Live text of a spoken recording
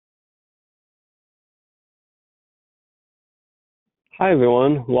Hi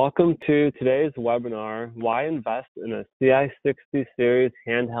everyone, welcome to today's webinar, Why Invest in a Ci60 Series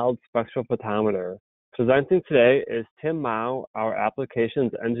Handheld Spectrophotometer. Presenting today is Tim Mouw, our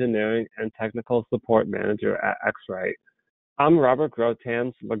Applications Engineering and Technical Support Manager at X-Rite. I'm Robert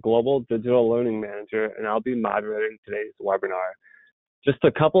Grotans, the Global Digital Learning Manager, and I'll be moderating today's webinar. Just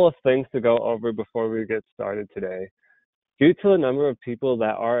a couple of things to go over before we get started today. Due to the number of people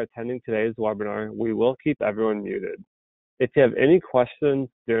that are attending today's webinar, we will keep everyone muted. If you have any questions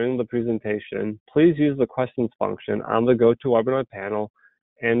during the presentation, please use the questions function on the GoToWebinar panel,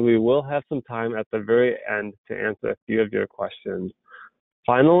 and we will have some time at the very end to answer a few of your questions.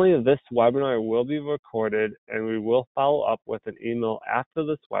 Finally, this webinar will be recorded, and we will follow up with an email after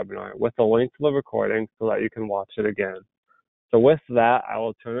this webinar with a link to the recording so that you can watch it again. So with that, I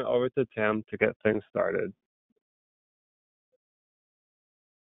will turn it over to Tim to get things started.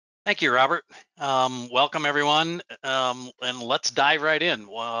 Thank you, Robert. Welcome, everyone, and let's dive right in.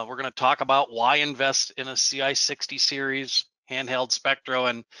 We're going to talk about why invest in a Ci60 Series handheld Spectro,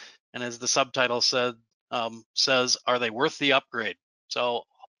 and as the subtitle says, are they worth the upgrade? So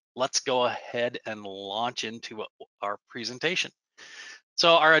let's go ahead and launch into our presentation.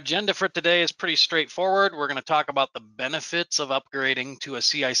 So our agenda for today is pretty straightforward. We're going to talk about the benefits of upgrading to a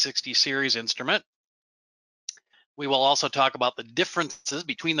Ci60 Series instrument. We will also talk about the differences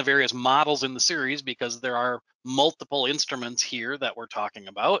between the various models in the series because there are multiple instruments here that we're talking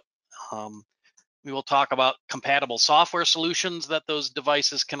about. We will talk about compatible software solutions that those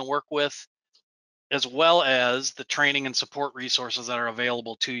devices can work with, as well as the training and support resources that are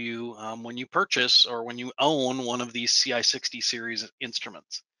available to you when you purchase or when you own one of these Ci60 series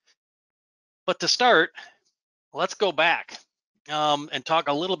instruments. But to start, let's go back and talk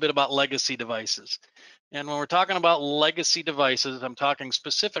a little bit about legacy devices. And when we're talking about legacy devices, I'm talking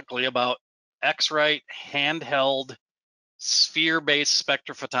specifically about X-Rite handheld sphere-based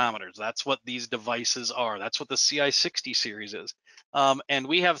spectrophotometers. That's what these devices are. That's what the Ci60 series is. And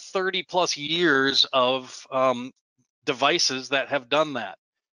we have 30 plus years of devices that have done that.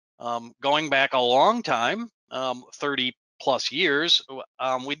 Going back a long time, 30 plus years,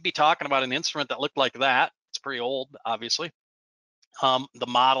 we'd be talking about an instrument that looked like that. It's pretty old, obviously. The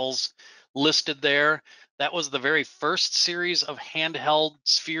models listed there, that was the very first series of handheld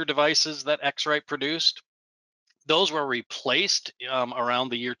sphere devices that X-Rite produced. Those were replaced around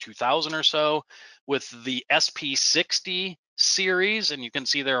the year 2000 or so with the SP60 series, and you can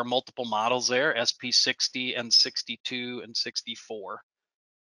see there are multiple models there, SP60 and 62 and 64.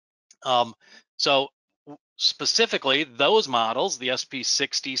 So specifically, those models, the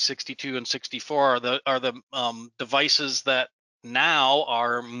SP60, 62, and 64, are the devices that now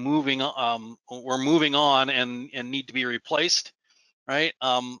are moving. We're moving on and need to be replaced, right?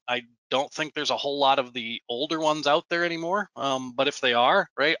 I don't think there's a whole lot of the older ones out there anymore, but if they are,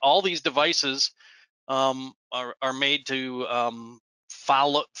 right, all these devices are made to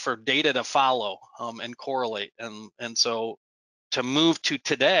follow, for data to follow and correlate, and so to move to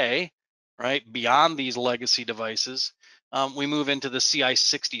today, right, beyond these legacy devices, we move into the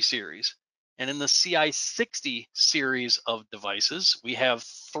Ci60 series. And in the Ci60 series of devices, we have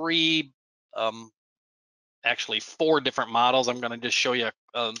actually four different models. I'm going to just show you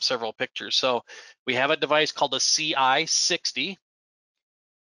several pictures. So we have a device called a Ci60.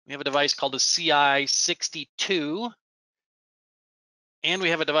 We have a device called a Ci62. And we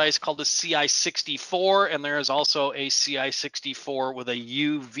have a device called the Ci64, and there is also a Ci64 with a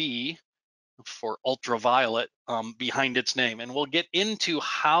UV for ultraviolet behind its name. And we'll get into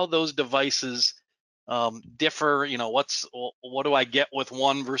how those devices differ, you know, what do I get with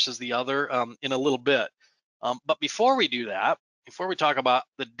one versus the other in a little bit. But before we do that, before we talk about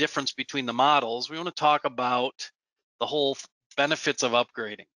the difference between the models, we want to talk about the whole benefits of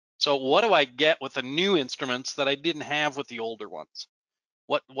upgrading. So what do I get with the new instruments that I didn't have with the older ones?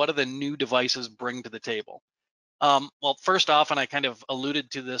 What do the new devices bring to the table? Well, first off, and I kind of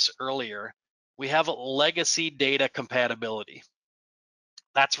alluded to this earlier, we have legacy data compatibility.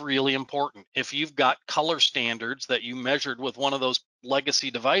 That's really important. If you've got color standards that you measured with one of those legacy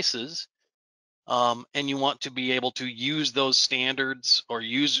devices, and you want to be able to use those standards or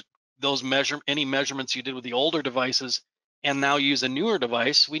use those any measurements you did with the older devices and now use a newer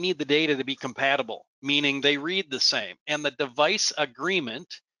device, we need the data to be compatible, meaning they read the same. And the device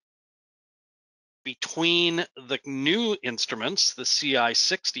agreement between the new instruments, the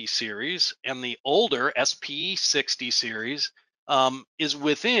Ci60 series, and the older SP60 series is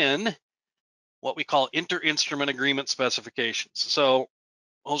within what we call inter-instrument agreement specifications. So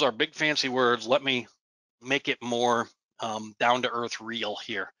those are big fancy words. Let me make it more down to earth real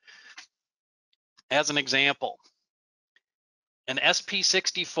here. As an example, an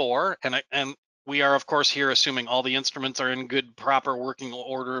SP64, and we are of course here assuming all the instruments are in good, proper working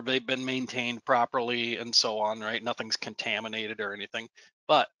order, they've been maintained properly and so on, right? Nothing's contaminated or anything.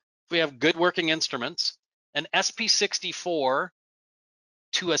 But if we have good working instruments, an SP64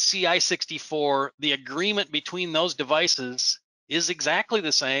 to a Ci64, the agreement between those devices is exactly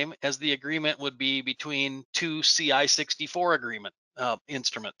the same as the agreement would be between two Ci64 agreement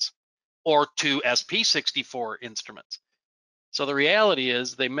instruments or two SP64 instruments. So the reality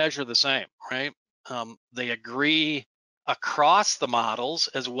is they measure the same, right? They agree across the models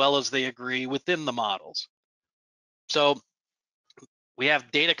as well as they agree within the models. So we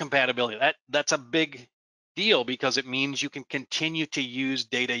have data compatibility. That's a big deal because it means you can continue to use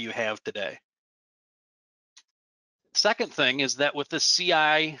data you have today. Second thing is that with the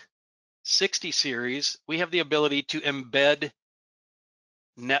Ci60 series, we have the ability to embed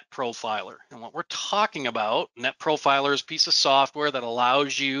Net Profiler. And what we're talking about, Net Profiler is a piece of software that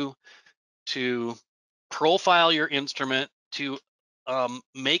allows you to profile your instrument, to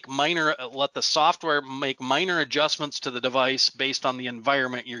let the software make minor adjustments to the device based on the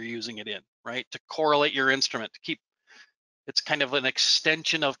environment you're using it in, right? To correlate your instrument, to keep, it's kind of an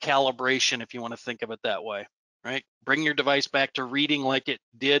extension of calibration if you want to think of it that way, right? Bring your device back to reading like it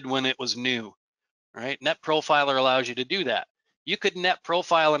did when it was new, right? Net Profiler allows you to do that. You could net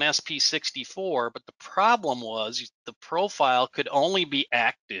profile an SP64, but the problem was the profile could only be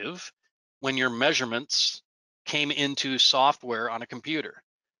active when your measurements came into software on a computer.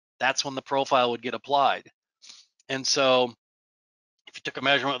 That's when the profile would get applied. And so if you took a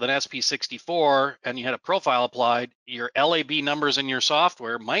measurement with an SP64 and you had a profile applied, your LAB numbers in your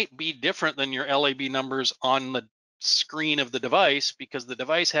software might be different than your LAB numbers on the screen of the device because the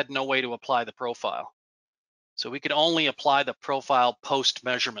device had no way to apply the profile. So we could only apply the profile post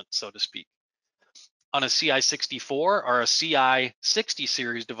measurement, so to speak. On a Ci64 or a Ci60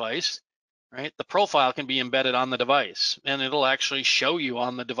 series device, right, the profile can be embedded on the device and it'll actually show you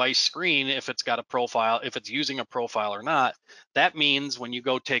on the device screen if it's got a profile, if it's using a profile or not. That means when you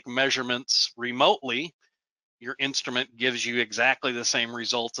go take measurements remotely, your instrument gives you exactly the same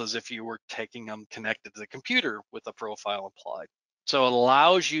results as if you were taking them connected to the computer with a profile applied. So it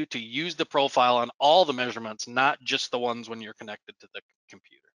allows you to use the profile on all the measurements, not just the ones when you're connected to the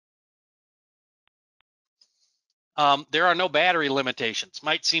computer. There are no battery limitations.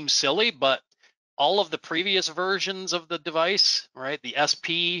 Might seem silly, but all of the previous versions of the device, right, the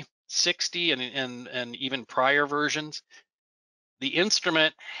SP60 and even prior versions, the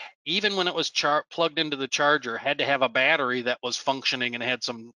instrument, even when it was plugged into the charger, had to have a battery that was functioning and had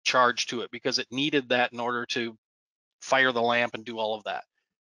some charge to it because it needed that in order to fire the lamp and do all of that.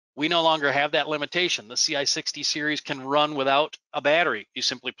 We no longer have that limitation. The Ci60 series can run without a battery. You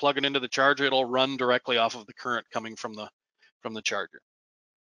simply plug it into the charger, it'll run directly off of the current coming from the charger.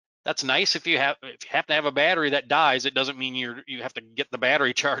 That's nice if you happen to have a battery that dies. It doesn't mean you have to get the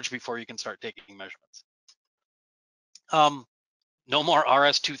battery charged before you can start taking measurements. No more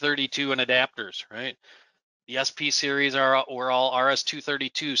RS-232 and adapters, right? The SP series were all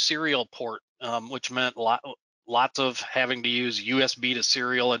RS-232 serial port, which meant lots of having to use USB to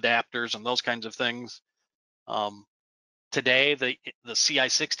serial adapters and those kinds of things. Today, the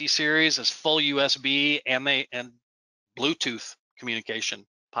Ci60 series is full USB and Bluetooth communication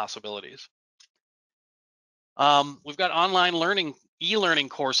possibilities. We've got online learning, e-learning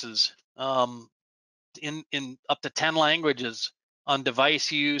courses in up to 10 languages on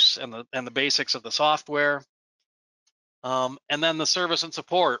device use and the basics of the software. And then the service and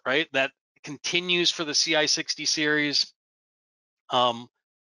support, right? That continues for the Ci60 series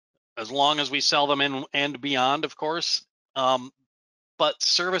as long as we sell them in and beyond, of course. But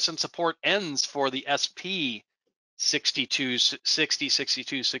service and support ends for the SP 60,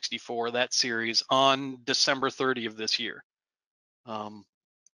 62, 64, that series on December 30 of this year.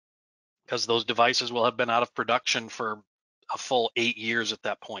 Because those devices will have been out of production for a full 8 years at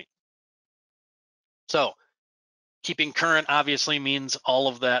that point. So keeping current obviously means all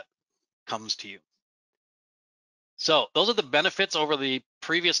of that comes to you. So those are the benefits over the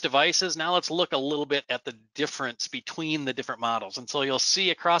previous devices. Now let's look a little bit at the difference between the different models. And so you'll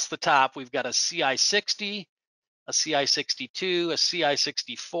see across the top, we've got a Ci60, a Ci62, a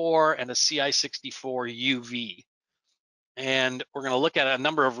Ci64, and a Ci64 UV. And we're going to look at a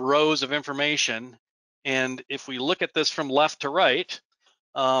number of rows of information. And if we look at this from left to right,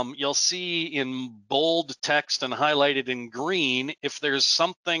 you'll see in bold text and highlighted in green if there's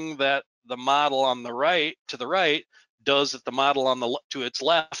something that the model on the right does that the model to its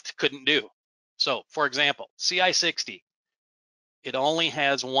left couldn't do. So for example, Ci60, it only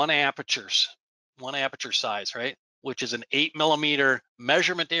has one aperture size, right? which is an 8mm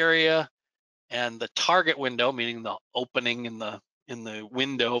measurement area, and the target window, meaning the opening in the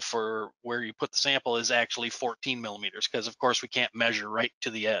window for where you put the sample, is actually 14mm, because of course we can't measure right to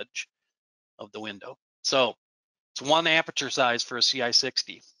the edge of the window. So it's one aperture size for a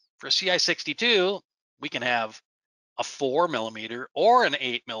Ci60. For a Ci62, we can have a 4mm or an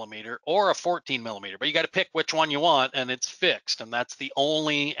 8mm or a 14mm, but you got to pick which one you want, and it's fixed, and that's the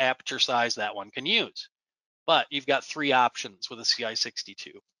only aperture size that one can use. But you've got 3 options with a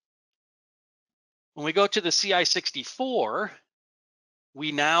Ci62. When we go to the Ci64,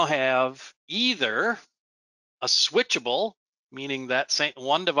 we now have either a switchable, meaning that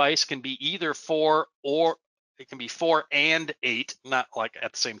one device can be either 4 or it can be 4 and 8, not like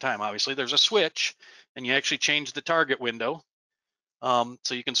at the same time, obviously. There's a switch, and you actually change the target window.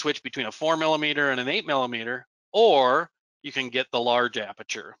 So you can switch between a 4mm and an 8mm, or you can get the large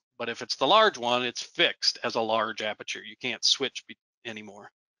aperture. But if it's the large one, it's fixed as a large aperture. You can't switch anymore.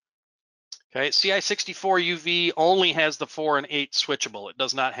 Okay, Ci64 UV only has the 4 and 8 switchable. It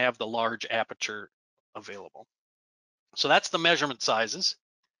does not have the large aperture available. So that's the measurement sizes.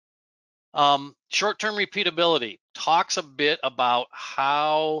 Short-term repeatability talks a bit about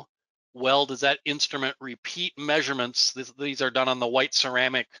how well does that instrument repeat measurements. These are done on the white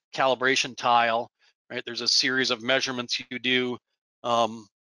ceramic calibration tile, right? There's a series of measurements you do,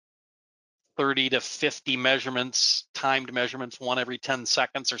 30 to 50 measurements, timed measurements, one every 10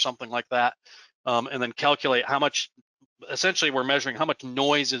 seconds or something like that, and then calculate how much, essentially we're measuring how much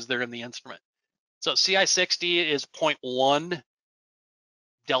noise is there in the instrument. So Ci60 is 0.1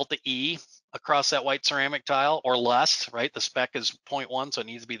 delta E across that white ceramic tile or less, right? The spec is 0.1, so it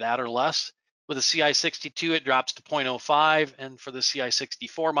needs to be that or less. With a Ci62, it drops to 0.05, and for the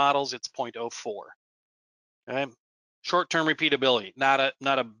Ci64 models, it's 0.04. Okay? Short-term repeatability, not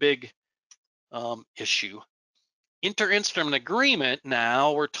a big issue. Inter-instrument agreement,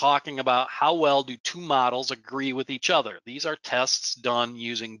 now we're talking about how well do 2 models agree with each other. These are tests done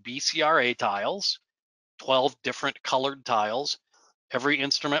using BCRA tiles, 12 different colored tiles. Every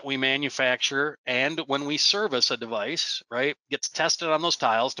instrument we manufacture and when we service a device, right, gets tested on those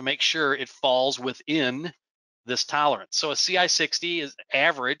tiles to make sure it falls within this tolerance. So a Ci60 is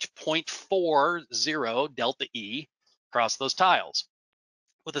average 0.40 delta E across those tiles.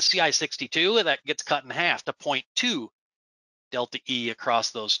 With a Ci62, that gets cut in half to 0.2 delta E across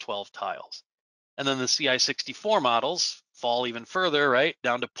those 12 tiles. And then the Ci64 models fall even further, right,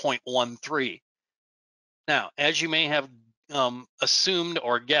 down to 0.13. Now, as you may have assumed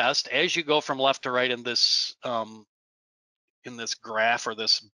or guessed, as you go from left to right in this graph or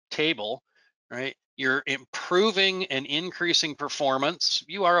this table, right, you're improving and increasing performance.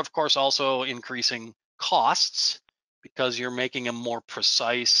 You are, of course, also increasing costs because you're making a more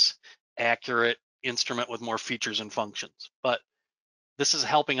precise, accurate instrument with more features and functions. But this is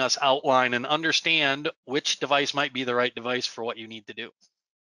helping us outline and understand which device might be the right device for what you need to do.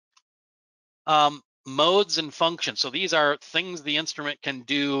 Modes and functions. So these are things the instrument can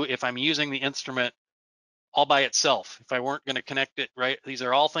do if I'm using the instrument all by itself. If I weren't going to connect it, right? These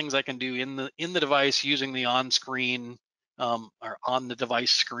are all things I can do in the device using the on-screen or on the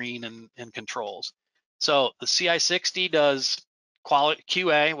device screen and controls. So the Ci60 does quality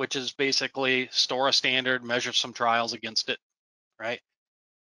QA, which is basically store a standard, measure some trials against it, right?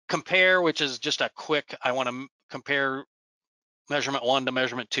 Compare, which is just a quick, I want to compare measurement 1 to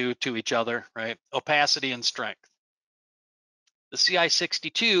measurement 2 to each other, right? Opacity and strength. The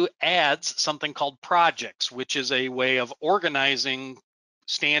Ci62 adds something called projects, which is a way of organizing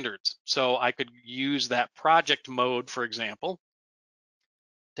standards. So I could use that project mode, for example,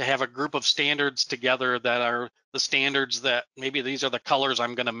 to have a group of standards together that are the standards that maybe these are the colors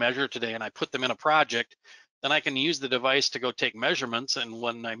I'm going to measure today, and I put them in a project. Then I can use the device to go take measurements, and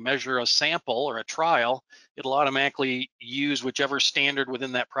when I measure a sample or a trial, it'll automatically use whichever standard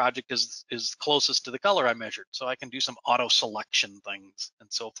within that project is closest to the color I measured. So I can do some auto selection things and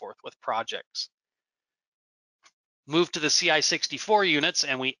so forth with projects. Move to the Ci64 units,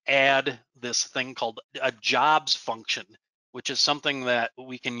 and we add this thing called a jobs function, which is something that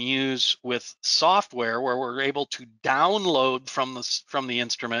we can use with software where we're able to download from the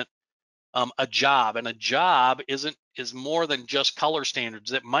instrument a job, and a job is more than just color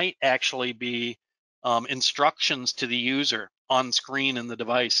standards. It might actually be instructions to the user on screen in the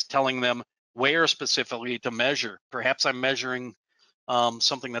device, telling them where specifically to measure. Perhaps I'm measuring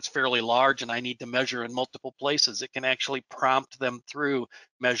something that's fairly large and I need to measure in multiple places. It can actually prompt them through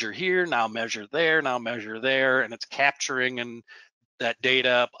measure here, now measure there, now measure there, and it's capturing and that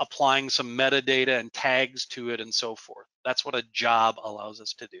data, applying some metadata and tags to it and so forth. That's what a job allows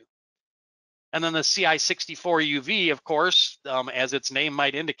us to do. And then the Ci64 UV, of course, as its name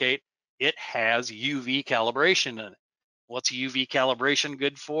might indicate, it has UV calibration in it. What's UV calibration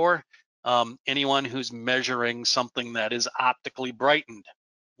good for? Anyone who's measuring something that is optically brightened,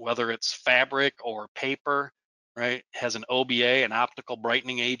 whether it's fabric or paper, right? Has an OBA, an optical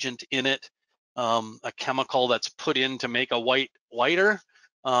brightening agent in it, a chemical that's put in to make a white whiter.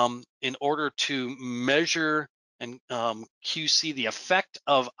 In order to measure and QC the effect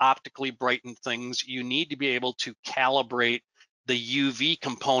of optically brightened things, you need to be able to calibrate the UV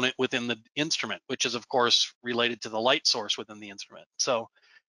component within the instrument, which is of course related to the light source within the instrument. So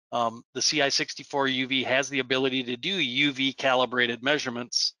the Ci64 UV has the ability to do UV calibrated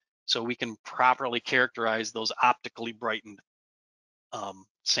measurements so we can properly characterize those optically brightened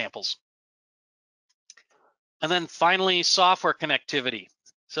samples. And then finally, software connectivity.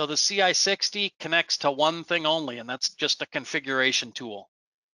 So the Ci60 connects to one thing only, and that's just a configuration tool.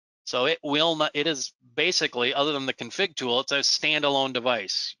 So it will not, it is basically, other than the config tool, it's a standalone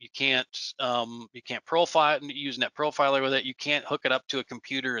device. You can't profile, use Net Profiler with it. You can't hook it up to a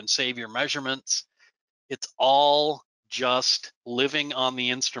computer and save your measurements. It's all just living on the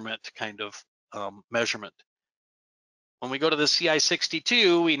instrument kind of measurement. When we go to the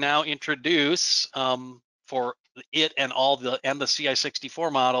Ci62, we now introduce for it and the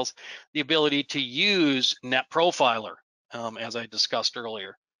Ci64 models, the ability to use Net Profiler, as I discussed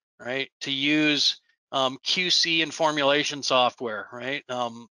earlier, right? To use QC and formulation software, right?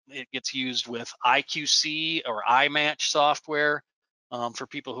 It gets used with IQC or iMatch software for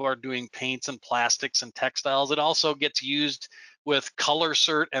people who are doing paints and plastics and textiles. It also gets used with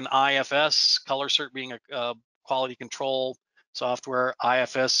ColorCert and IFS, ColorCert being a quality control software,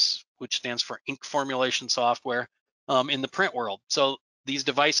 IFS, which stands for ink formulation software, in the print world. So these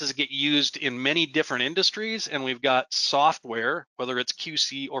devices get used in many different industries, and we've got software, whether it's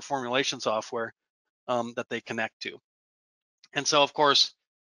QC or formulation software, that they connect to. And so, of course,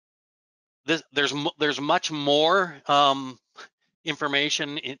 there's much more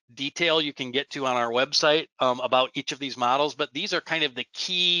information in detail you can get to on our website about each of these models, but these are kind of the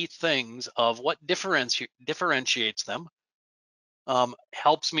key things of what differentiates them.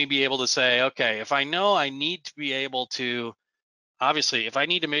 Helps me be able to say, okay, if I know I need to be able to, obviously, if I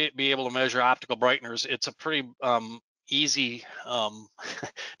need to be able to measure optical brighteners, it's a pretty easy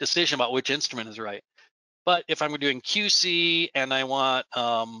decision about which instrument is right. But if I'm doing QC and I want,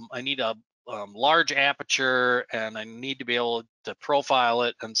 I need a large aperture and I need to be able to profile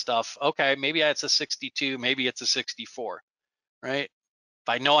it and stuff, okay, maybe it's a 62, maybe it's a 64, right? If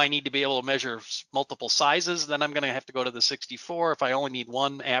I know I need to be able to measure multiple sizes, then I'm going to have to go to the 64. If I only need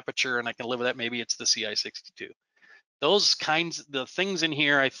one aperture and I can live with that, maybe it's the Ci62. Those kinds, the things in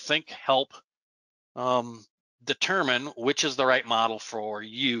here, I think help determine which is the right model for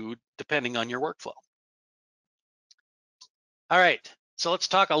you, depending on your workflow. All right, so let's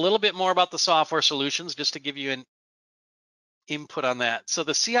talk a little bit more about the software solutions, just to give you an input on that. So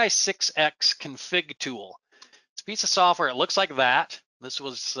the Ci6X config tool, it's a piece of software. It looks like that. This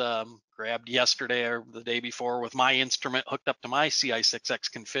was grabbed yesterday or the day before with my instrument hooked up to my Ci6X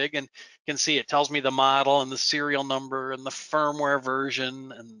config, and you can see it tells me the model and the serial number and the firmware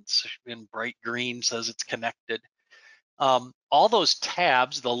version, and in bright green says it's connected. All those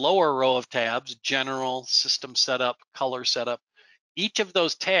tabs, the lower row of tabs, general, system setup, color setup, each of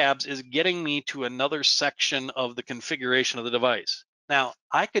those tabs is getting me to another section of the configuration of the device. Now,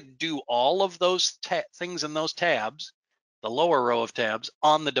 I could do all of those things in those tabs, the lower row of tabs,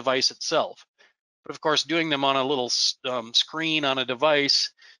 on the device itself. But of course, doing them on a little screen on a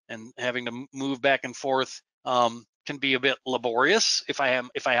device and having to move back and forth can be a bit laborious if I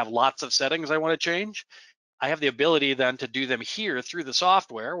have lots of settings I want to change. I have the ability then to do them here through the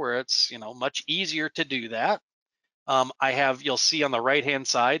software, where it's much easier to do that. You'll see on the right-hand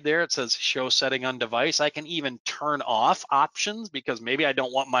side there, it says show setting on device. I can even turn off options because maybe I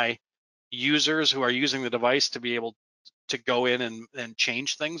don't want my users who are using the device to be able to go in and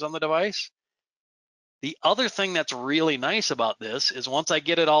change things on the device. The other thing that's really nice about this is once I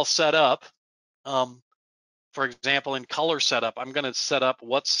get it all set up, for example, in color setup, I'm going to set up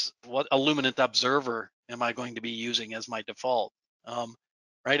what illuminant observer am I going to be using as my default,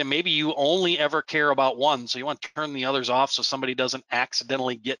 right? And maybe you only ever care about one, so you want to turn the others off so somebody doesn't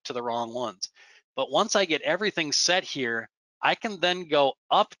accidentally get to the wrong ones. But once I get everything set here, I can then go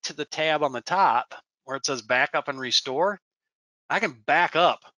up to the tab on the top where it says backup and restore. I can back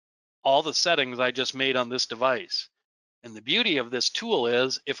up all the settings I just made on this device. And the beauty of this tool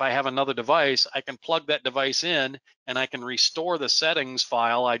is if I have another device, I can plug that device in and I can restore the settings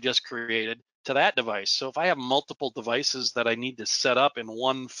file I just created to that device. So if I have multiple devices that I need to set up in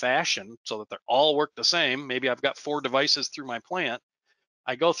one fashion so that they all work the same, maybe I've got 4 devices through my plant,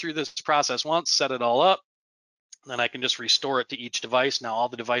 I go through this process once, set it all up, then I can just restore it to each device. Now all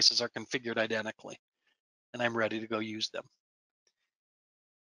the devices are configured identically, and I'm ready to go use them.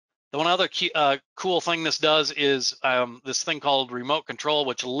 The one other cool thing this does is this thing called remote control,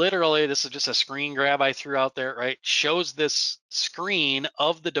 which literally, this is just a screen grab I threw out there, right? Shows this screen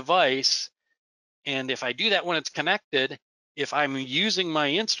of the device. And if I do that when it's connected, if I'm using my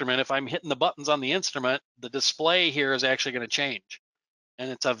instrument, if I'm hitting the buttons on the instrument, the display here is actually going to change. And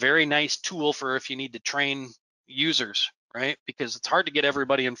it's a very nice tool for if you need to train users, right? Because it's hard to get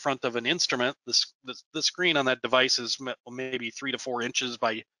everybody in front of an instrument. The screen on that device is maybe 3 to 4 inches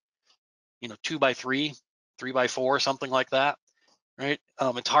by 2 by 3, 3 by 4, something like that, right?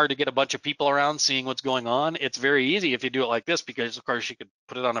 It's hard to get a bunch of people around seeing what's going on. It's very easy if you do it like this, because of course you could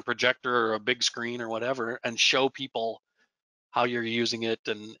put it on a projector or a big screen or whatever and show people how you're using it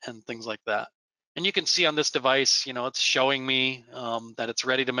and things like that. And you can see on this device, it's showing me that it's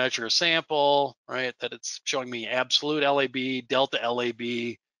ready to measure a sample, right? That it's showing me absolute LAB, delta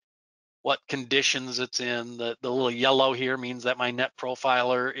LAB, what conditions it's in. The little yellow here means that my net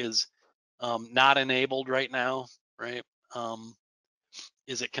profiler is not enabled right now, right?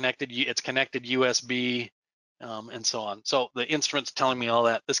 Is it connected? It's connected USB, and so on. So the instrument's telling me all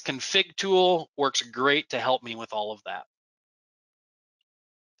that. This config tool works great to help me with all of that.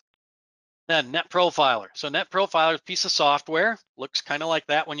 Then Net Profiler. So Net Profiler is a piece of software. Looks kind of like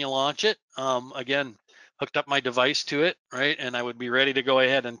that when you launch it. Again, hooked up my device to it, right? And I would be ready to go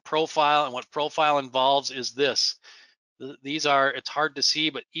ahead and profile. And what profile involves is this. These are, it's hard to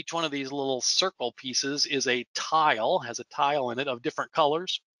see, but each one of these little circle pieces is a tile, has a tile in it of different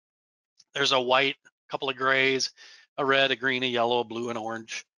colors. There's a white, a couple of grays, a red, a green, a yellow, a blue, and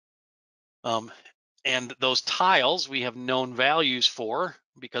orange. And those tiles we have known values for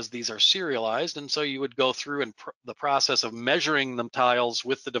because these are serialized. And so you would go through and the process of measuring them tiles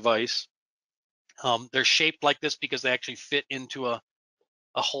with the device. They're shaped like this because they actually fit into a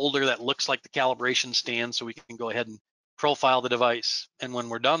holder that looks like the calibration stand, so we can go ahead and profile the device. And when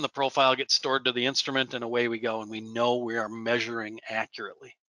we're done, the profile gets stored to the instrument and away we go, and we know we are measuring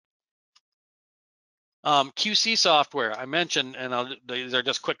accurately. QC software, I mentioned, and these are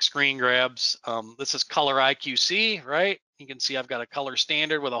just quick screen grabs. This is Color IQC, right? You can see I've got a color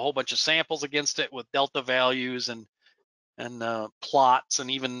standard with a whole bunch of samples against it with delta values and plots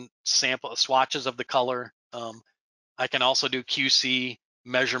and even sample swatches of the color. I can also do QC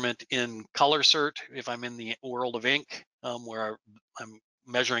measurement in color cert if I'm in the world of ink, where I'm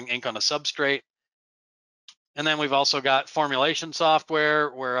measuring ink on a substrate. And then we've also got formulation software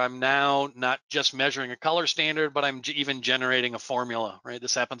where I'm now not just measuring a color standard, but I'm even generating a formula, right?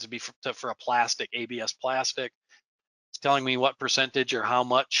 This happens to be for a plastic, ABS plastic. It's telling me what percentage or how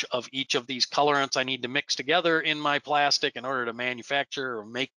much of each of these colorants I need to mix together in my plastic in order to manufacture or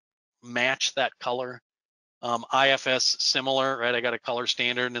match that color. IFS similar, right? I got a color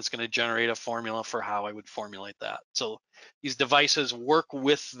standard and it's going to generate a formula for how I would formulate that. So these devices work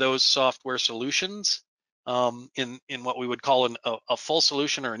with those software solutions in what we would call a full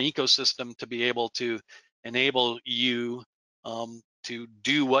solution or an ecosystem to be able to enable you to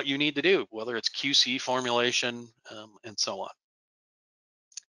do what you need to do, whether it's QC formulation and so on.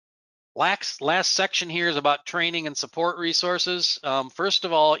 Last section here is about training and support resources. First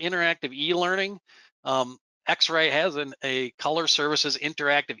of all, interactive e-learning. X-Rite has a Color Services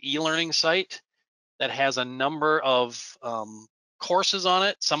interactive e-learning site that has a number of courses on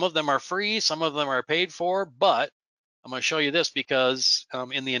it. Some of them are free, some of them are paid for, but I'm going to show you this because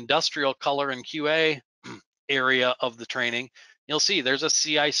in the industrial color and QA area of the training, you'll see there's a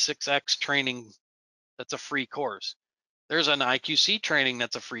Ci6X training that's a free course. There's an IQC training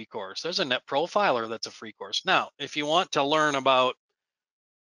that's a free course. There's a Net Profiler that's a free course. Now, if you want to learn about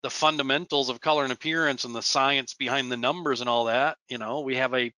the fundamentals of color and appearance and the science behind the numbers and all that, we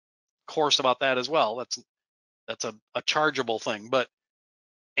have a course about that as well. That's a chargeable thing. But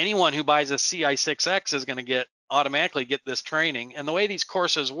anyone who buys a Ci6X is going to automatically get this training. And the way these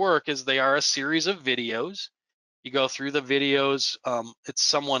courses work is they are a series of videos. You go through the videos. It's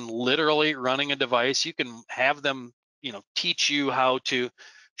someone literally running a device. You can have them, teach you how to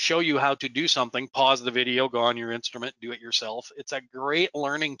show you how to do something, pause the video, go on your instrument, do it yourself. It's a great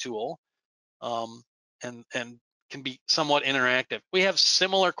learning tool and can be somewhat interactive. We have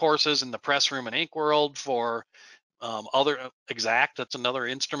similar courses in the press room and ink world for other Exact, that's another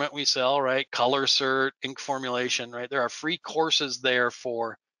instrument we sell, right? Color cert, ink formulation, right? There are free courses there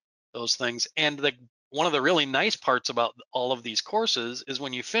for those things. And the one of the really nice parts about all of these courses is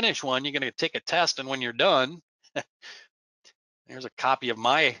when you finish one, you're going to take a test, and when you're done, here's a copy of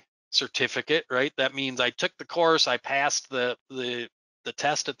my certificate, right? That means I took the course, I passed the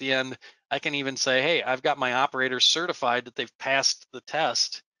test at the end. I can even say, hey, I've got my operators certified that they've passed the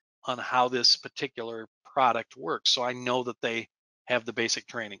test on how this particular product works. So I know that they have the basic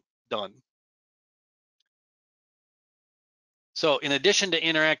training done. So in addition to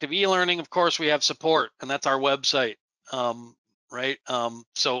interactive e-learning, of course, we have support, and that's our website, right?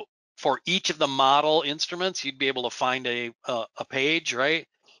 So for each of the model instruments, you'd be able to find a page, right,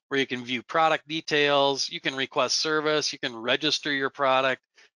 where you can view product details, you can request service, you can register your product.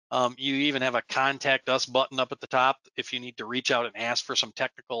 You even have a contact us button up at the top if you need to reach out and ask for some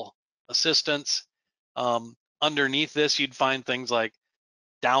technical assistance. Underneath this, you'd find things like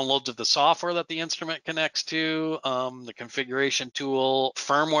downloads of the software that the instrument connects to, the configuration tool,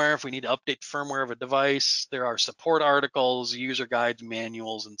 firmware, if we need to update the firmware of a device. There are support articles, user guides,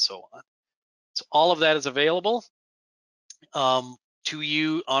 manuals, and so on. So all of that is available to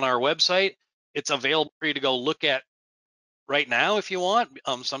you on our website. It's available for you to go look at right now if you want.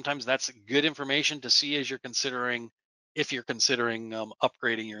 Sometimes that's good information to see as you're considering, if you're considering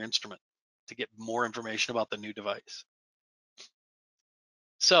upgrading your instrument to get more information about the new device.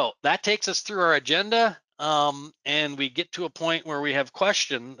 So that takes us through our agenda, and we get to a point where we have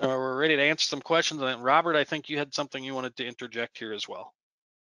questions, or we're ready to answer some questions. And Robert, I think you had something you wanted to interject here as well.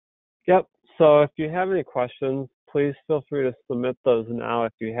 Yep. So if you have any questions, please feel free to submit those now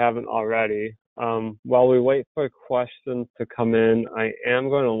if you haven't already. While we wait for questions to come in, I am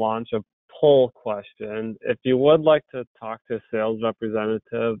going to launch a poll question. If you would like to talk to a sales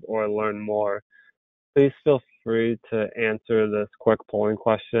representative or learn more, please feel free to answer this quick polling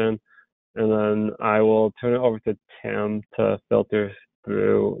question, and then I will turn it over to Tim to filter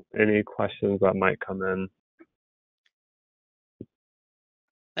through any questions that might come in.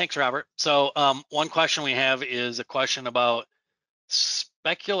 Thanks, Robert. So one question we have is a question about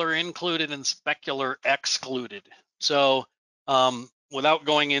specular included and specular excluded. So without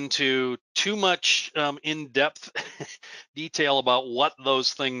going into too much in-depth detail about what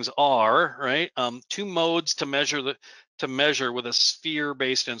those things are, right? Two modes to measure with a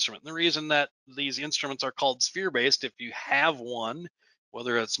sphere-based instrument. The reason that these instruments are called sphere-based, if you have one,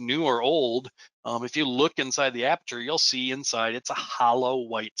 whether it's new or old, if you look inside the aperture, you'll see inside it's a hollow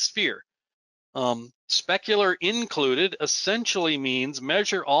white sphere. Specular included essentially means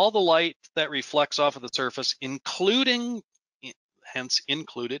measure all the light that reflects off of the surface, including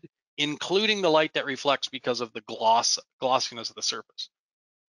the light that reflects because of the glossiness of the surface.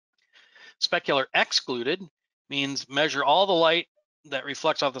 Specular excluded means measure all the light that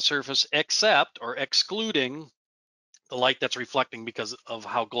reflects off the surface except or excluding the light that's reflecting because of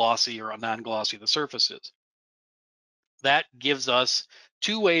how glossy or non-glossy the surface is. That gives us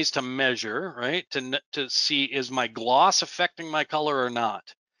two ways to measure, right? To see, is my gloss affecting my color or not?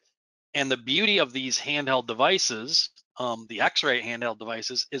 And the beauty of these handheld devices, the X-Rite handheld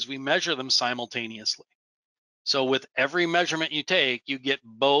devices, is we measure them simultaneously. So with every measurement you take, you get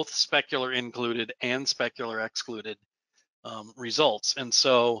both specular included and specular excluded results. And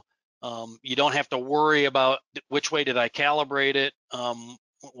so you don't have to worry about which way did I calibrate it,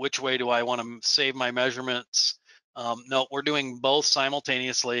 which way do I want to save my measurements. No, we're doing both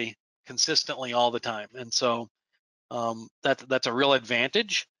simultaneously, consistently all the time. And so that's a real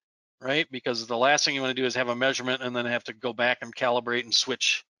advantage, right? Because the last thing you want to do is have a measurement and then have to go back and calibrate and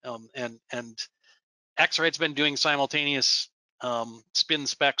switch. And X-Rite's been doing simultaneous spin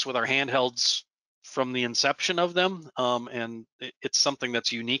specs with our handhelds from the inception of them, and it's something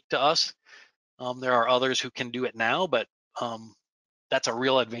that's unique to us. There are others who can do it now, but that's a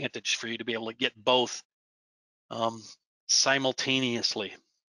real advantage for you to be able to get both simultaneously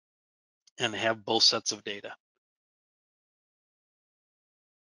and have both sets of data.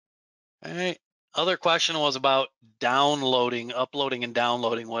 All right. Other question was about downloading, uploading and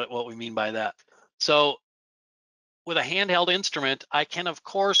downloading, what we mean by that. So with a handheld instrument, I can of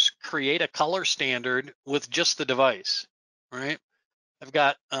course create a color standard with just the device, right? I've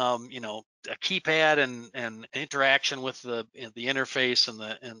got you know, a keypad and interaction with the interface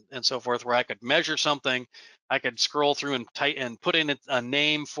and so forth, where I could measure something, I could scroll through and put in a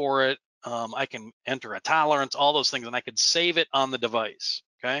name for it. I can enter a tolerance, all those things, and I could save it on the device,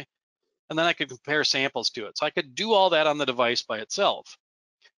 okay? And then I could compare samples to it. So I could do all that on the device by itself.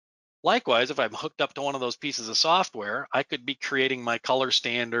 Likewise, if I'm hooked up to one of those pieces of software, I could be creating my color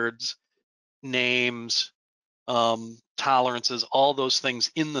standards, names, tolerances, all those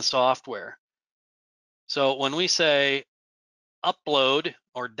things in the software. So when we say upload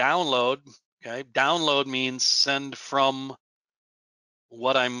or download, Okay, download means send from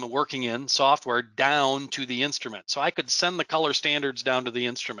what I'm working in, software, down to the instrument. So I could send the color standards down to the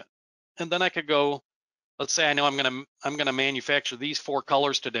instrument. And then I could go, let's say I know I'm gonna manufacture these 4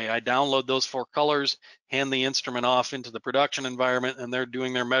 colors today. I download those 4 colors, hand the instrument off into the production environment, and they're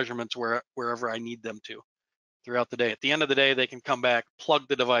doing their measurements wherever I need them to throughout the day. At the end of the day, they can come back, plug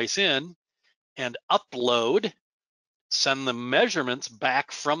the device in, and upload, send the measurements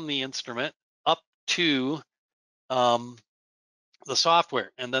back from the instrument up to the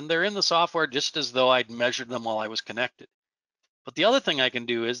software. And then they're in the software just as though I'd measured them while I was connected. But the other thing I can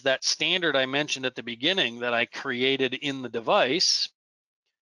do is that standard I mentioned at the beginning that I created in the device,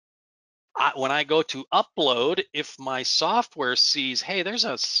 when I go to upload, if my software sees, hey, there's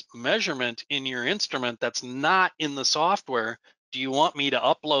a measurement in your instrument that's not in the software, do you want me to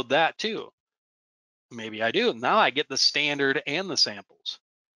upload that too? Maybe I do. Now I get the standard and the samples.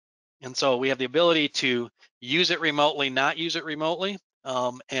 And so we have the ability to use it remotely, not use it remotely.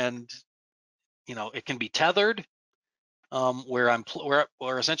 And it can be tethered, where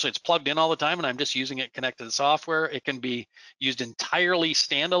essentially it's plugged in all the time and I'm just using it connected to software. It can be used entirely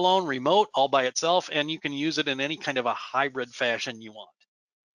standalone, remote, all by itself, and you can use it in any kind of a hybrid fashion you want.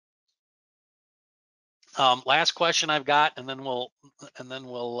 Last question I've got, and then we'll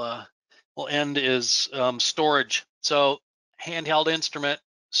end is storage. So handheld instrument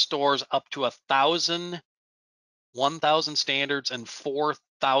stores up to 1,000 standards and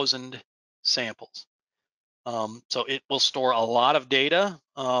 4,000 samples. So it will store a lot of data.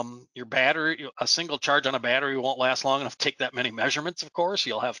 Your battery, a single charge on a battery won't last long enough to take that many measurements, of course.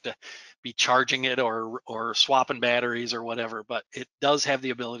 You'll have to be charging it or swapping batteries or whatever, but it does have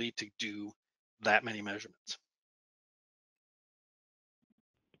the ability to do that many measurements.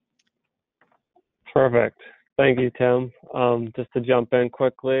 Perfect. Thank you, Tim. Just to jump in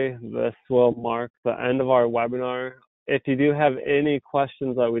quickly, this will mark the end of our webinar. If you do have any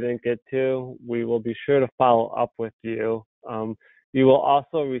questions that we didn't get to, we will be sure to follow up with you. You will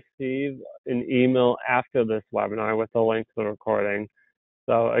also receive an email after this webinar with a link to the recording.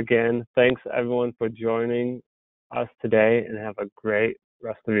 So again, thanks everyone for joining us today and have a great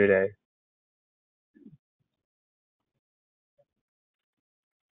rest of your day.